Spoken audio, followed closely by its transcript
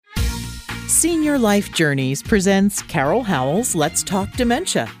Senior Life Journeys presents Carol Howell's Let's Talk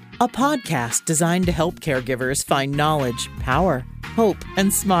Dementia, a podcast designed to help caregivers find knowledge, power, hope,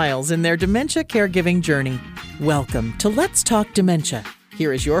 and smiles in their dementia caregiving journey. Welcome to Let's Talk Dementia.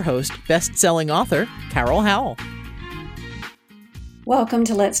 Here is your host, best-selling author, Carol Howell. Welcome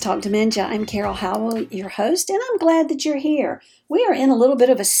to Let's Talk Dementia. I'm Carol Howell, your host, and I'm glad that you're here. We are in a little bit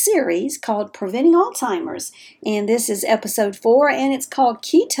of a series called Preventing Alzheimer's, and this is episode 4, and it's called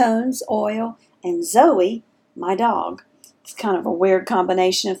Ketones, Oil, and Zoe, my dog. It's kind of a weird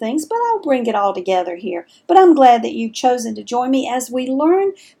combination of things, but I'll bring it all together here. But I'm glad that you've chosen to join me as we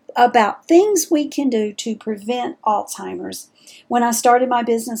learn about things we can do to prevent Alzheimer's. When I started my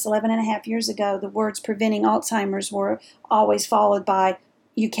business 11 and a half years ago, the words preventing Alzheimer's were always followed by,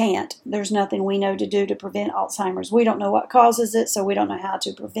 you can't. There's nothing we know to do to prevent Alzheimer's. We don't know what causes it, so we don't know how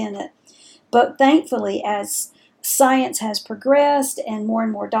to prevent it. But thankfully, as science has progressed and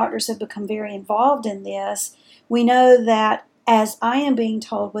more doctors have become very involved in this, we know that, as I am being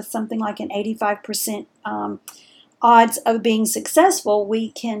told, with something like an 85% odds of being successful,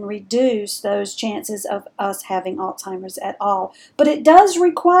 we can reduce those chances of us having Alzheimer's at all. But it does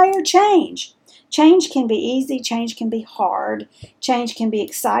require change. Change can be easy, change can be hard, change can be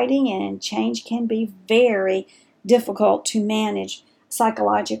exciting, and change can be very difficult to manage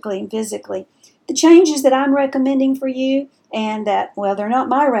psychologically and physically. The changes that I'm recommending for you, and that, well, they're not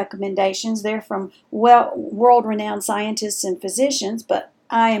my recommendations, they're from world-renowned scientists and physicians, but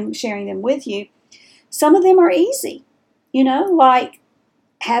I am sharing them with you. Some of them are easy, like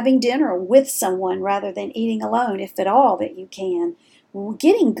having dinner with someone rather than eating alone, if at all that you can.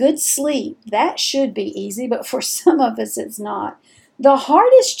 Getting good sleep, that should be easy, but for some of us it's not. The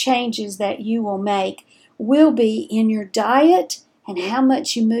hardest changes that you will make will be in your diet and how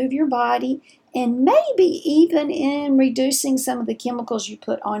much you move your body, and maybe even in reducing some of the chemicals you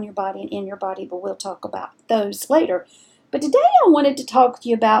put on your body and in your body, but we'll talk about those later. But today I wanted to talk to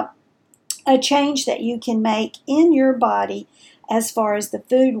you about a change that you can make in your body as far as the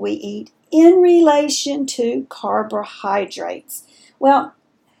food we eat in relation to carbohydrates. Well,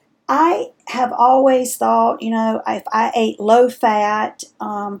 I have always thought, if I ate low fat,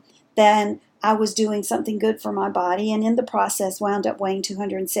 then I was doing something good for my body, and in the process wound up weighing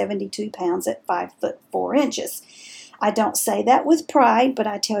 272 pounds at 5 foot 4 inches. I don't say that with pride, but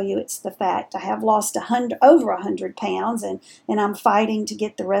I tell you it's the fact. I have lost over 100 pounds, and I'm fighting to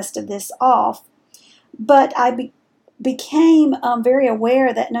get the rest of this off. But I became very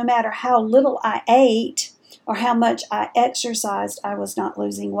aware that no matter how little I ate or how much I exercised, I was not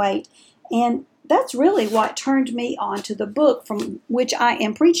losing weight. And that's really what turned me on to the book from which I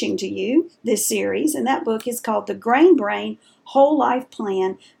am preaching to you this series. And that book is called The Grain Brain Whole Life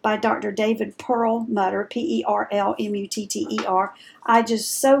Plan by Dr. David Perlmutter, Perlmutter. I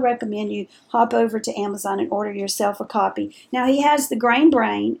just so recommend you hop over to Amazon and order yourself a copy. Now, he has the Grain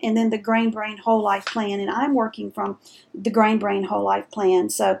Brain and then the Grain Brain Whole Life Plan, and I'm working from the Grain Brain Whole Life Plan.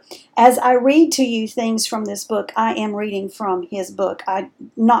 So as I read to you things from this book, I am reading from his book,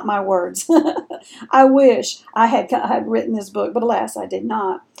 not my words. I wish I had written this book, but alas, I did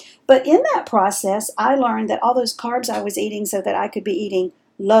not. But in that process, I learned that all those carbs I was eating so that I could be eating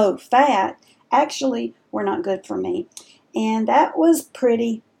low fat actually were not good for me. And that was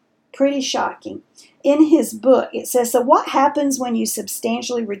pretty shocking. In his book, it says, so what happens when you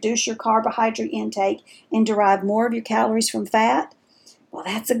substantially reduce your carbohydrate intake and derive more of your calories from fat? Well,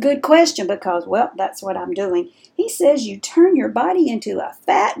 that's a good question because, that's what I'm doing. He says you turn your body into a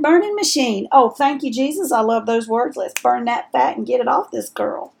fat-burning machine. Oh, thank you, Jesus. I love those words. Let's burn that fat and get it off this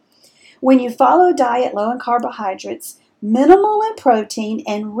girl. When you follow a diet low in carbohydrates, minimal in protein,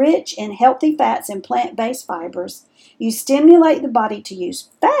 and rich in healthy fats and plant-based fibers, you stimulate the body to use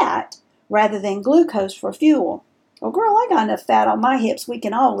fat rather than glucose for fuel. Well, girl, I got enough fat on my hips. We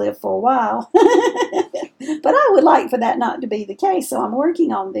can all live for a while. But I would like for that not to be the case, so I'm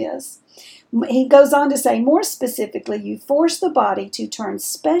working on this. He goes on to say, more specifically, you force the body to turn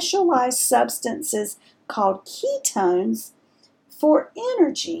specialized substances called ketones for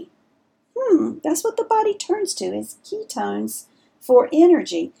energy. That's what the body turns to, is ketones for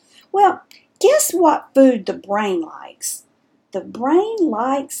energy. Well, guess what food the brain likes? The brain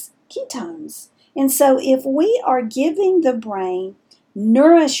likes ketones. And so if we are giving the brain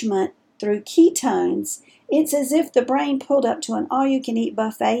nourishment through ketones, it's as if the brain pulled up to an all-you-can-eat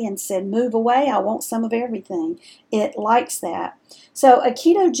buffet and said, move away, I want some of everything. It likes that. So a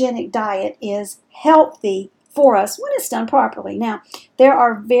ketogenic diet is healthy for us when it's done properly. Now, there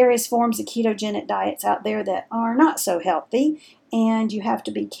are various forms of ketogenic diets out there that are not so healthy, and you have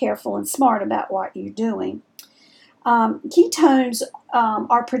to be careful and smart about what you're doing. Ketones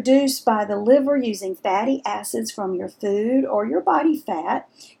are produced by the liver using fatty acids from your food or your body fat,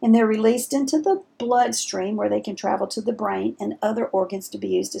 and they're released into the bloodstream where they can travel to the brain and other organs to be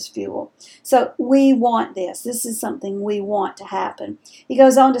used as fuel. So we want this. This is something we want to happen. He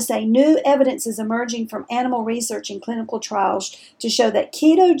goes on to say, new evidence is emerging from animal research and clinical trials to show that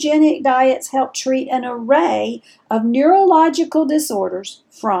ketogenic diets help treat an array of neurological disorders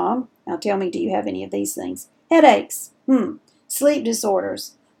from, now tell me, do you have any of these things? Headaches, sleep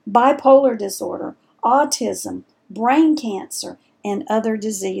disorders, bipolar disorder, autism, brain cancer, and other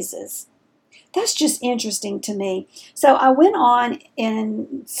diseases. That's just interesting to me. So I went on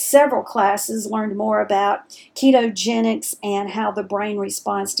in several classes, learned more about ketogenics and how the brain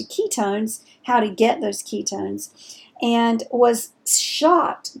responds to ketones, how to get those ketones, and was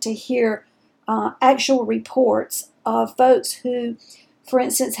shocked to hear actual reports of folks who, for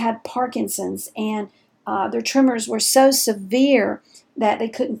instance, had Parkinson's and their tremors were so severe that they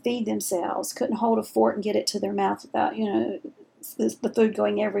couldn't feed themselves, couldn't hold a fork and get it to their mouth without, the food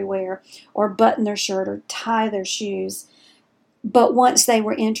going everywhere, or button their shirt or tie their shoes. But once they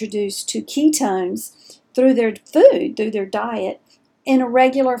were introduced to ketones through their food, through their diet, in a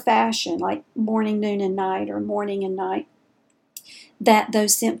regular fashion, like morning, noon, and night, or morning and night, that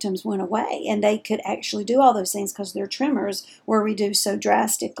those symptoms went away and they could actually do all those things because their tremors were reduced so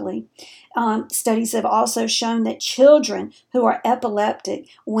drastically. Studies have also shown that children who are epileptic,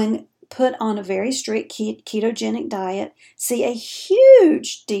 when put on a very strict ketogenic diet, see a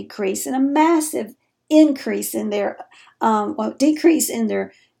huge decrease and a massive increase in their decrease in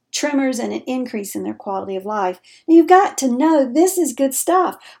their tremors and an increase in their quality of life. And you've got to know this is good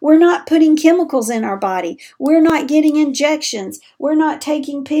stuff. We're not putting chemicals in our body. We're not getting injections. We're not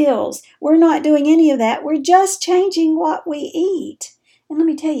taking pills. We're not doing any of that. We're just changing what we eat. And let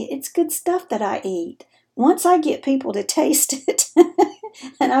me tell you, it's good stuff that I eat. Once I get people to taste it,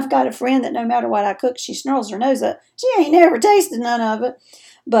 and I've got a friend that no matter what I cook, she snarls her nose up. She ain't never tasted none of it.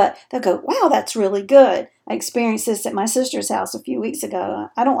 But they'll go, wow, that's really good. I experienced this at my sister's house a few weeks ago.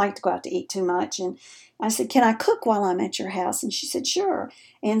 I don't like to go out to eat too much. And I said, can I cook while I'm at your house? And she said, sure.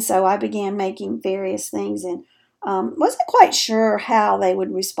 And so I began making various things and wasn't quite sure how they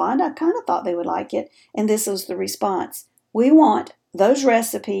would respond. I kind of thought they would like it. And this was the response. We want those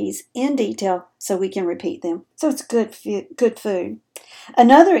recipes in detail so we can repeat them. So it's good food.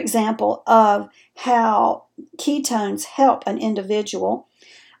 Another example of how ketones help an individual,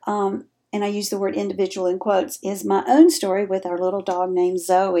 and I use the word individual in quotes, is my own story with our little dog named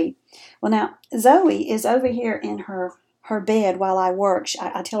Zoe. Well, now, Zoe is over here in her bed while I work.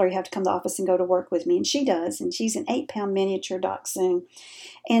 I tell her you have to come to the office and go to work with me, and she does, and she's an 8-pound miniature dachshund.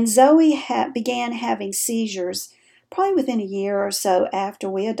 And Zoe began having seizures probably within a year or so after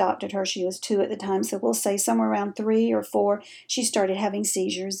we adopted her. She was 2 at the time, so we'll say somewhere around 3 or 4, she started having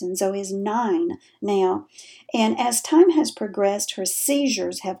seizures, and Zoe is 9 now. And as time has progressed, her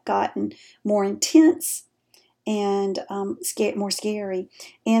seizures have gotten more intense and more scary.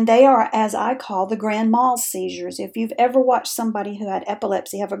 And they are, as I call, the grand mal seizures. If you've ever watched somebody who had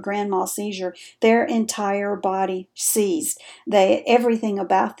epilepsy have a grand mal seizure, their entire body seized. Everything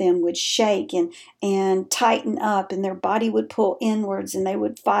about them would shake and tighten up, and their body would pull inwards, and they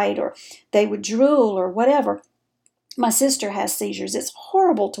would fight, or they would drool, or whatever. My sister has seizures. It's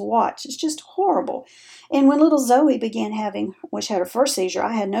horrible to watch. It's just horrible. And when little Zoe began having, when she had her first seizure,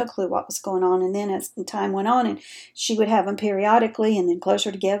 I had no clue what was going on. And then as time went on, and she would have them periodically, and then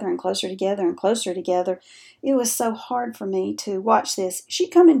closer together and closer together and closer together. It was so hard for me to watch this. She'd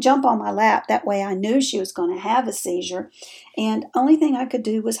come and jump on my lap. That way I knew she was going to have a seizure. And only thing I could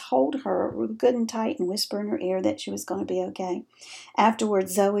do was hold her good and tight and whisper in her ear that she was going to be okay.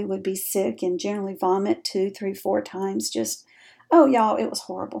 Afterwards, Zoe would be sick and generally vomit 2, 3, 4 times. Just, oh, y'all, it was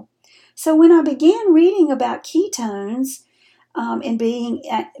horrible. So when I began reading about ketones and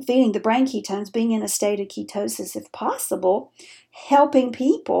feeding the brain ketones, being in a state of ketosis if possible, helping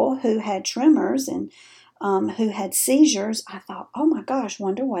people who had tremors and who had seizures, I thought, oh my gosh,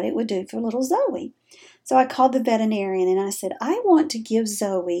 wonder what it would do for little Zoe. So I called the veterinarian and I said, I want to give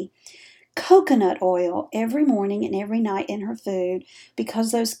Zoe coconut oil every morning and every night in her food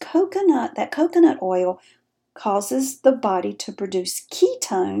because that coconut oil causes the body to produce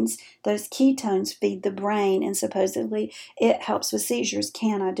ketones. Those ketones feed the brain, and supposedly it helps with seizures.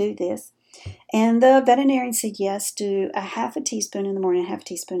 Can I do this? And the veterinarian said, yes, do a half a teaspoon in the morning, a half a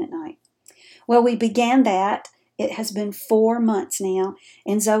teaspoon at night. Well, we began that. It has been 4 months now,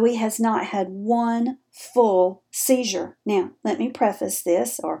 and Zoe has not had one full seizure. Now, let me preface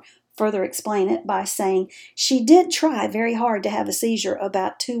this, or further explain it by saying she did try very hard to have a seizure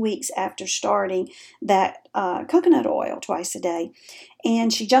about 2 weeks after starting that coconut oil twice a day.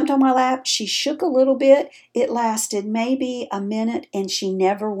 And she jumped on my lap. She shook a little bit. It lasted maybe a minute, and she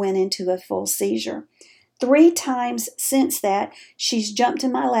never went into a full seizure. 3 times since that, she's jumped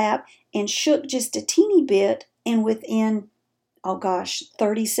in my lap and shook just a teeny bit, and within,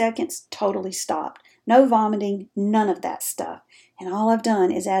 30 seconds, totally stopped. No vomiting, none of that stuff. And all I've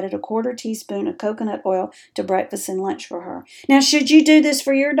done is added a 1/4 teaspoon of coconut oil to breakfast and lunch for her. Now, should you do this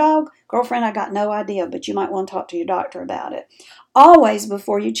for your dog? Girlfriend, I got no idea, but you might want to talk to your doctor about it. Always,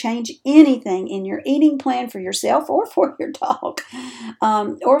 before you change anything in your eating plan for yourself or for your dog,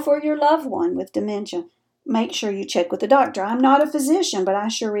 or for your loved one with dementia, make sure you check with the doctor. I'm not a physician, but I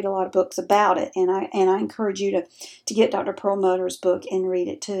sure read a lot of books about it, and I encourage you to get Dr. Perlmutter's book and read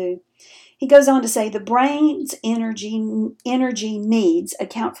it too. He goes on to say the brain's energy needs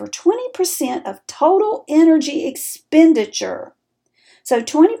account for 20% of total energy expenditure. So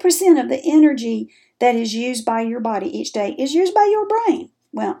 20% of the energy that is used by your body each day is used by your brain.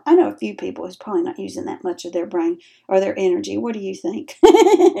 Well, I know a few people who's probably not using that much of their brain or their energy. What do you think?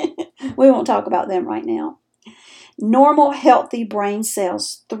 We won't talk about them right now. Normal, healthy brain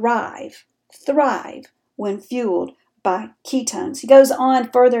cells thrive when fueled by ketones. He goes on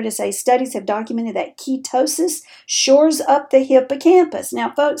further to say studies have documented that ketosis shores up the hippocampus.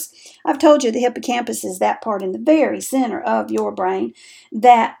 Now, folks, I've told you the hippocampus is that part in the very center of your brain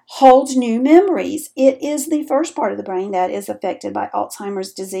that holds new memories. It is the first part of the brain that is affected by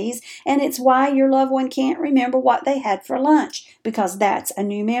Alzheimer's disease, and it's why your loved one can't remember what they had for lunch, because that's a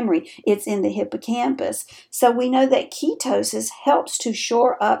new memory. It's in the hippocampus. So we know that ketosis helps to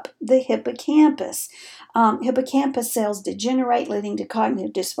shore up the hippocampus. Hippocampus cells degenerate, leading to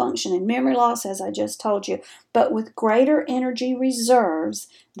cognitive dysfunction and memory loss, as I just told you. But with greater energy reserves,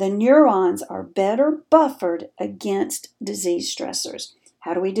 the neurons are better buffered against disease stressors.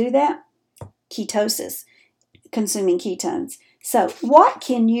 How do we do that? Ketosis, consuming ketones. So what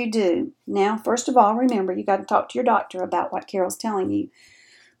can you do? Now, first of all, remember, you got to talk to your doctor about what Carol's telling you.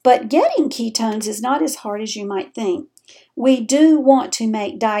 But getting ketones is not as hard as you might think. We do want to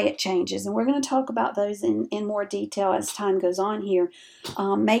make diet changes, and we're going to talk about those in more detail as time goes on here.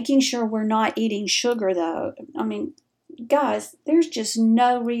 Making sure we're not eating sugar, though. I mean, guys, there's just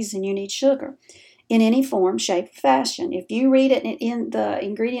no reason you need sugar in any form, shape, or fashion. If you read it in the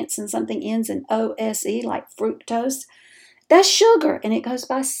ingredients and something ends in OSE, like fructose, that's sugar, and it goes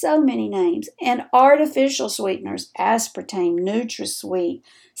by so many names. And artificial sweeteners, aspartame, NutraSweet,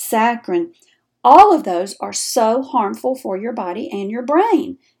 saccharin, all of those are so harmful for your body and your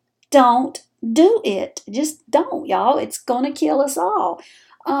brain. Don't do it. Just don't, y'all. It's going to kill us all.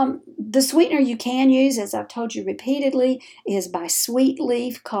 The sweetener you can use, as I've told you repeatedly, is by Sweet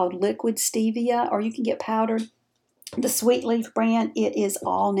Leaf, called liquid stevia, or you can get powdered. The Sweet Leaf brand, it is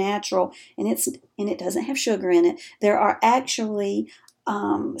all natural, and it doesn't have sugar in it. There are actually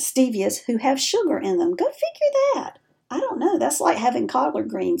stevias who have sugar in them. Go figure that. I don't know. That's like having collard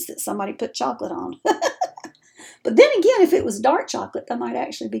greens that somebody put chocolate on. But then again, if it was dark chocolate, that might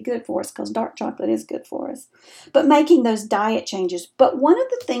actually be good for us, because dark chocolate is good for us. But making those diet changes. But one of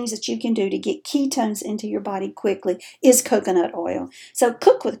the things that you can do to get ketones into your body quickly is coconut oil. So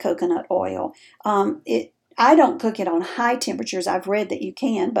cook with coconut oil. I don't cook it on high temperatures. I've read that you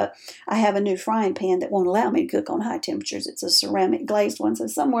can, but I have a new frying pan that won't allow me to cook on high temperatures. It's a ceramic glazed one, so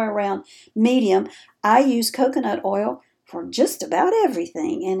somewhere around medium. I use coconut oil for just about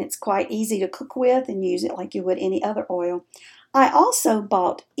everything, and it's quite easy to cook with and use it like you would any other oil. I also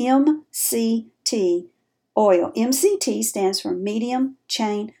bought MCT oil. MCT stands for medium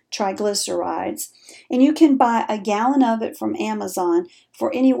chain triglycerides, and you can buy a gallon of it from Amazon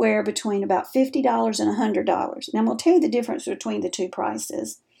for anywhere between about $50 and $100. Now, I'm going to tell you the difference between the two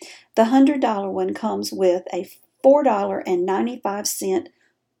prices. The $100 one comes with a $4.95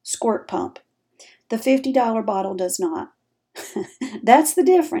 squirt pump. The $50 bottle does not. That's the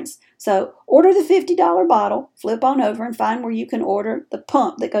difference. So order the $50 bottle, flip on over and find where you can order the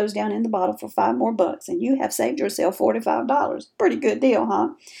pump that goes down in the bottle for $5 more, and you have saved yourself $45. Pretty good deal, huh?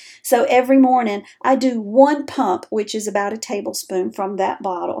 So every morning I do 1 pump, which is about a tablespoon from that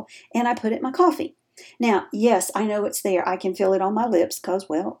bottle, and I put it in my coffee. Now, yes, I know it's there. I can feel it on my lips because,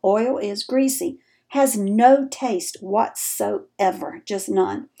 well, oil is greasy. Has no taste whatsoever, just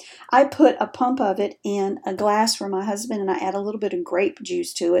none. I put a pump of it in a glass for my husband, and I add a little bit of grape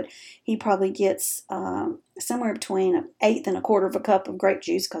juice to it. He probably gets somewhere between 1/8 and 1/4 of a cup of grape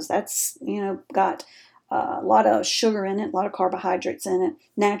juice, because that's, got a lot of sugar in it, a lot of carbohydrates in it,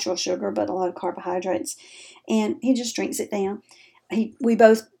 natural sugar, but a lot of carbohydrates. And he just drinks it down. we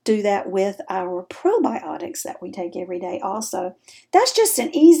both do that with our probiotics that we take every day also. That's just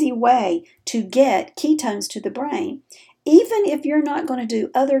an easy way to get ketones to the brain. Even if you're not going to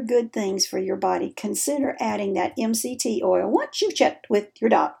do other good things for your body, consider adding that MCT oil once you've checked with your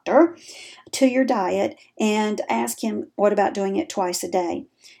doctor to your diet and ask him, what about doing it twice a day?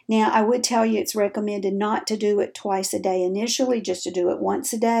 Now, I would tell you it's recommended not to do it twice a day initially, just to do it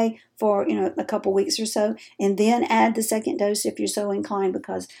once a day for a couple weeks or so, and then add the second dose if you're so inclined,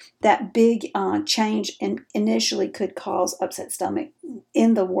 because that big change initially could cause upset stomach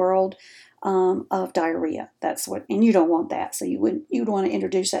in the world of diarrhea. That's what, and you don't want that. So you'd want to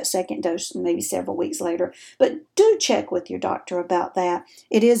introduce that second dose maybe several weeks later. But do check with your doctor about that.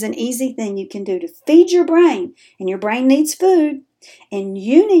 It is an easy thing you can do to feed your brain, and your brain needs food, and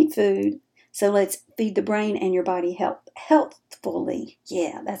you need food. So let's feed the brain and your body healthfully.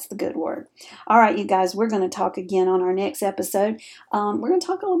 Yeah, that's the good word. All right, you guys, we're going to talk again on our next episode. We're going to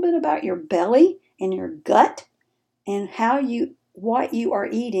talk a little bit about your belly and your gut, and what you are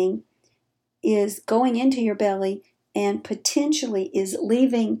eating is going into your belly and potentially is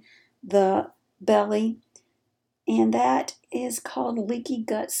leaving the belly, and that is called leaky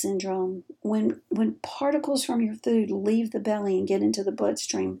gut syndrome. When particles from your food leave the belly and get into the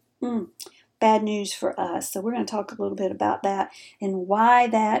bloodstream, bad news for us. So we're going to talk a little bit about that and why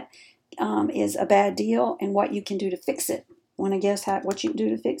that is a bad deal and what you can do to fix it. Want to guess what you can do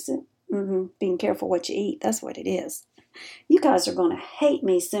to fix it? Being careful what you eat. That's what it is. You guys are going to hate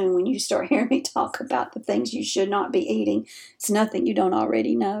me soon when you start hearing me talk about the things you should not be eating. It's nothing you don't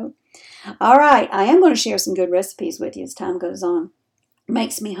already know. All right, I am going to share some good recipes with you as time goes on.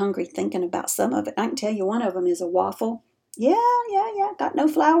 Makes me hungry thinking about some of it. I can tell you one of them is a waffle. Yeah, got no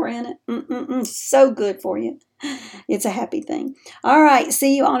flour in it. So good for you. It's a happy thing. All right,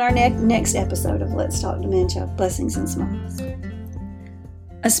 see you on our next episode of Let's Talk Dementia. Blessings and smiles.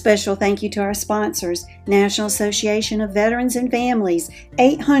 A special thank you to our sponsors, National Association of Veterans and Families,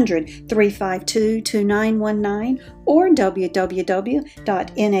 800-352-2919 or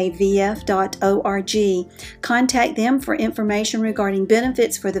www.navf.org. Contact them for information regarding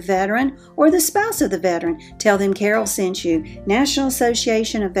benefits for the veteran or the spouse of the veteran. Tell them Carol sent you. National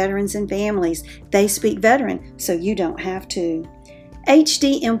Association of Veterans and Families. They speak veteran, so you don't have to.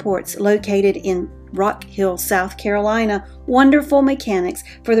 HD Imports, located in Rock Hill, South Carolina. Wonderful mechanics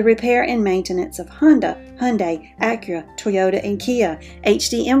for the repair and maintenance of Honda, Hyundai, Acura, Toyota, and Kia.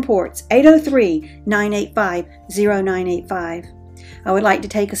 HD Imports, 803-985-0985. I would like to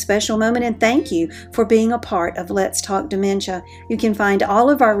take a special moment and thank you for being a part of Let's Talk Dementia. You can find all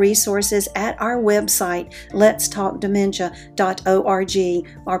of our resources at our website, letstalkdementia.org.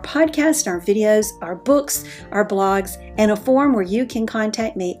 Our podcast, our videos, our books, our blogs, and a form where you can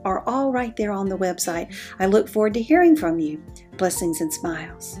contact me are all right there on the website. I look forward to hearing from you. Blessings and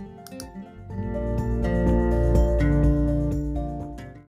smiles.